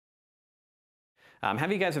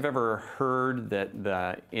Have you guys ever heard that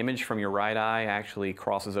the image from your right eye actually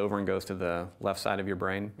crosses over and goes to the left side of your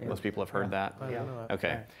brain? Yeah. Most people have heard that. Yeah.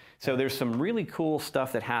 Okay. So there's some really cool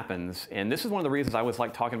stuff that happens, and this is one of the reasons I always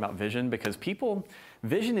like talking about vision, because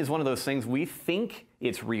vision is one of those things we think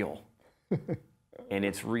it's real, and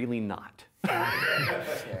it's really not.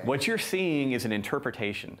 What you're seeing is an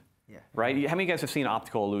interpretation. Right? How many of you guys have seen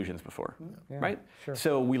Optical Illusions before? Yeah, right? Sure.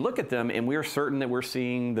 So we look at them and we're certain that we're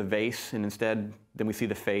seeing the vase, and instead then we see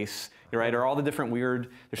the face, right? Or all the different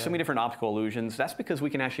there's so many different optical illusions. That's because we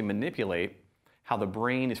can actually manipulate how the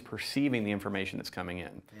brain is perceiving the information that's coming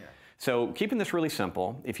in. Yeah. So keeping this really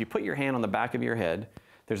simple, if you put your hand on the back of your head,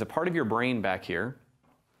 there's a part of your brain back here,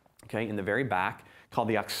 okay, in the very back, called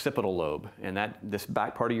the occipital lobe. And this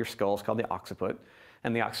back part of your skull is called the occiput.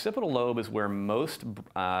 And the occipital lobe is where most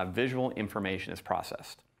visual information is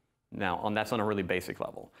processed. Now, that's on a really basic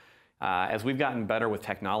level. As we've gotten better with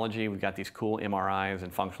technology, we've got these cool MRIs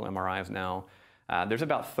and functional MRIs now. There's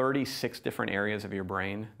about 36 different areas of your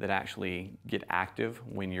brain that actually get active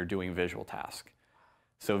when you're doing visual tasks.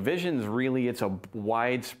 So vision's really, it's a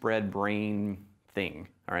widespread brain thing,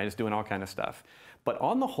 all right? It's doing all kind of stuff. But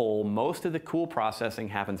on the whole, most of the cool processing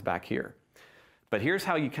happens back here. But here's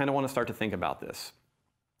how you kind of want to start to think about this.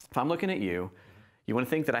 If I'm looking at you, you want to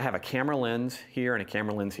think that I have a camera lens here and a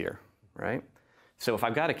camera lens here, right? So if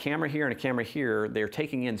I've got a camera here and a camera here, they're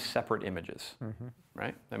taking in separate images,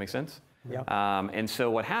 right? That makes sense? Yeah. And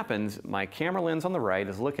so what happens, my camera lens on the right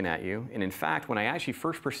is looking at you, and in fact, when I actually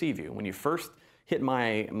first perceive you, when you first hit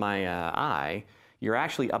my eye, you're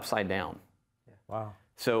actually upside down. Yeah. Wow.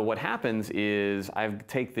 So what happens is I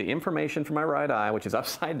take the information from my right eye, which is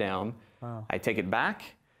upside down, I take it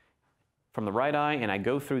back from the right eye, and I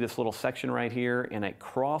go through this little section right here, and it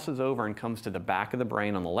crosses over and comes to the back of the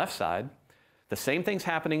brain on the left side. The same thing's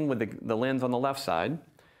happening with the lens on the left side,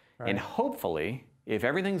 and hopefully, if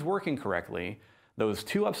everything's working correctly, those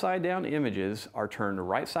two upside down images are turned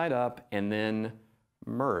right side up and then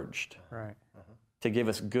merged to give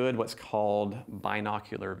us good, what's called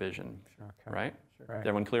binocular vision, right? Is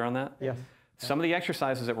everyone clear on that? Yes. Some of the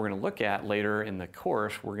exercises that we're going to look at later in the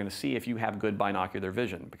course, we're going to see if you have good binocular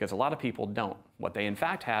vision, because a lot of people don't. What they in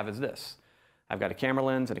fact have is this. I've got a camera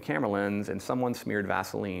lens and a camera lens, and someone smeared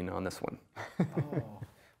Vaseline on this one. Oh.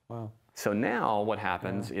 Wow. So now what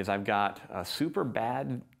happens is I've got a super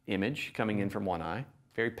bad image coming in from one eye,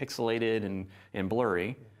 very pixelated and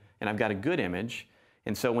blurry, and I've got a good image.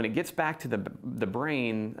 And so when it gets back to the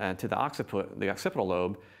brain, to the occipital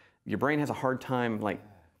lobe, your brain has a hard time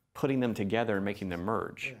putting them together and making them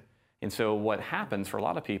merge. Yeah. And so what happens for a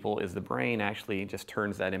lot of people is the brain actually just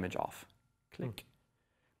turns that image off. Click.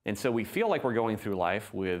 And so we feel like we're going through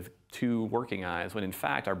life with two working eyes, when in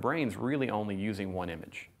fact our brain's really only using one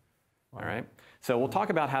image. Wow. All right? So we'll talk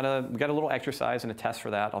about we've got a little exercise and a test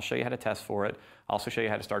for that. I'll show you how to test for it. I'll also show you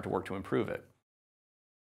how to start to work to improve it.